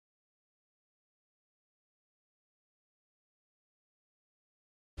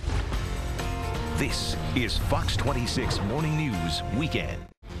This is Fox 26 Morning News Weekend.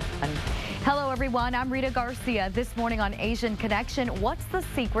 Hello everyone, I'm Rita Garcia. This morning on Asian Connection, what's the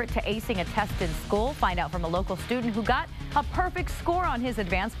secret to acing a test in school? Find out from a local student who got a perfect score on his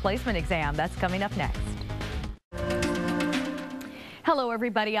advanced placement exam. That's coming up next. Hello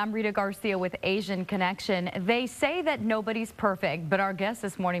everybody, I'm Rita Garcia with Asian Connection. They say that nobody's perfect, but our guest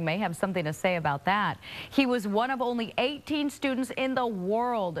this morning may have something to say about that. He was one of only 18 students in the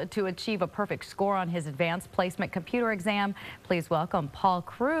world to achieve a perfect score on his advanced placement computer exam. Please welcome Paul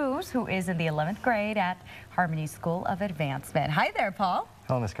Cruz, who is in the 11th grade at Harmony School of Advancement. Hi there, Paul.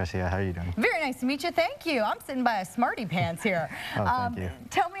 Hello, Ms. Garcia. How are you doing? Very nice to meet you. Thank you. I'm sitting by a smarty pants here. Thank you.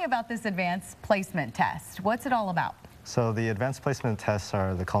 Tell me about this advanced placement test. What's it all about? So the advanced placement tests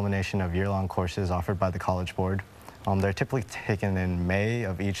are the culmination of year-long courses offered by the College Board. They're typically taken in May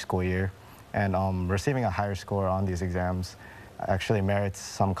of each school year, and receiving a higher score on these exams actually merits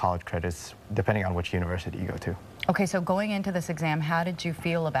some college credits, depending on which university you go to. Okay, so going into this exam, how did you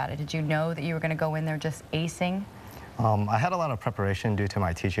feel about it? Did you know that you were going to go in there just acing? I had a lot of preparation due to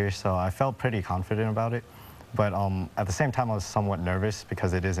my teachers, so I felt pretty confident about it. But at the same time, I was somewhat nervous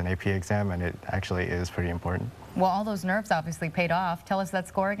because it is an AP exam, and it actually is pretty important. Well, all those nerves obviously paid off. Tell us that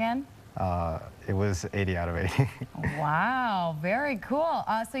score again. It was 80 out of 80. Wow, very cool.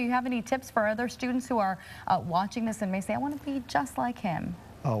 So you have any tips for other students who are watching this and may say, I want to be just like him?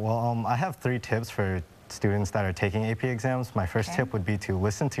 Oh, well, I have 3 tips for students that are taking AP exams. My first tip would be to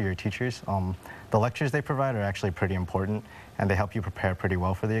listen to your teachers. The lectures they provide are actually pretty important, and they help you prepare pretty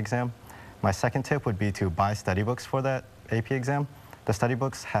well for the exam. My second tip would be to buy study books for that AP exam. The study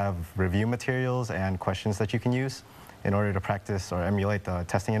books have review materials and questions that you can use in order to practice or emulate the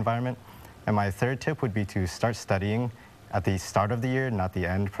testing environment. And my third tip would be to start studying at the start of the year, not the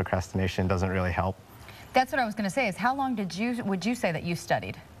end. Procrastination doesn't really help. That's what I was going to say, is how long would you say that you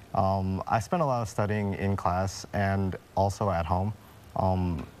studied? I spent a lot of studying in class and also at home.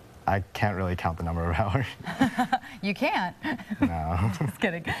 I can't really count the number of hours. You can't? No. Just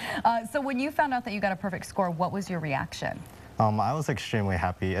kidding. So when you found out that you got a perfect score, what was your reaction? I was extremely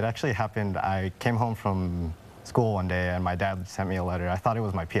happy. It actually happened, I came home from school one day and my dad sent me a letter. I thought it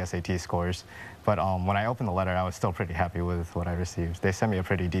was my PSAT scores, but when I opened the letter, I was still pretty happy with what I received. They sent me a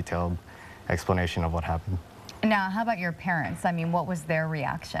pretty detailed explanation of what happened. Now, how about your parents? I mean, what was their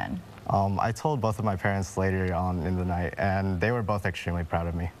reaction? I told both of my parents later on in the night, and they were both extremely proud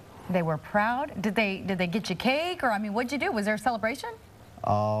of me. They were proud? Did they get you cake, or I mean, what'd you do? Was there a celebration?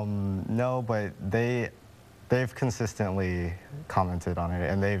 No, but they've consistently commented on it,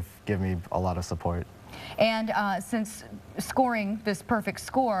 and they've given me a lot of support. And since scoring this perfect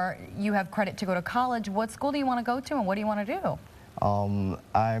score, you have credit to go to college. What school do you want to go to, and what do you want to do?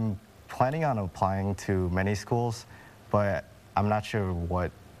 I'm planning on applying to many schools, but I'm not sure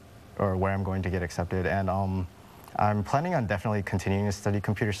what or where I'm going to get accepted. And I'm planning on definitely continuing to study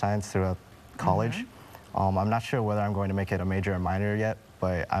computer science throughout college. I'm not sure whether I'm going to make it a major or minor yet,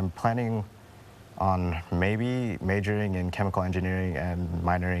 but I'm planning on maybe majoring in chemical engineering and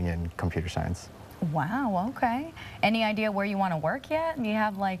minoring in computer science. Wow, okay. Any idea where you want to work yet? Do you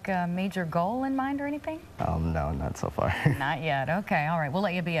have like a major goal in mind or anything? No, not so far. Not yet. Okay, all right. We'll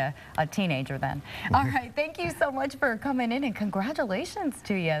let you be a teenager then. All right, thank you so much for coming in, and congratulations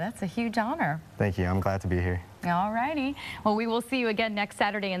to you. That's a huge honor. Thank you. I'm glad to be here. All righty. Well, we will see you again next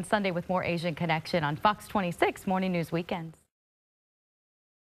Saturday and Sunday with more Asian Connection on Fox 26 Morning News Weekends.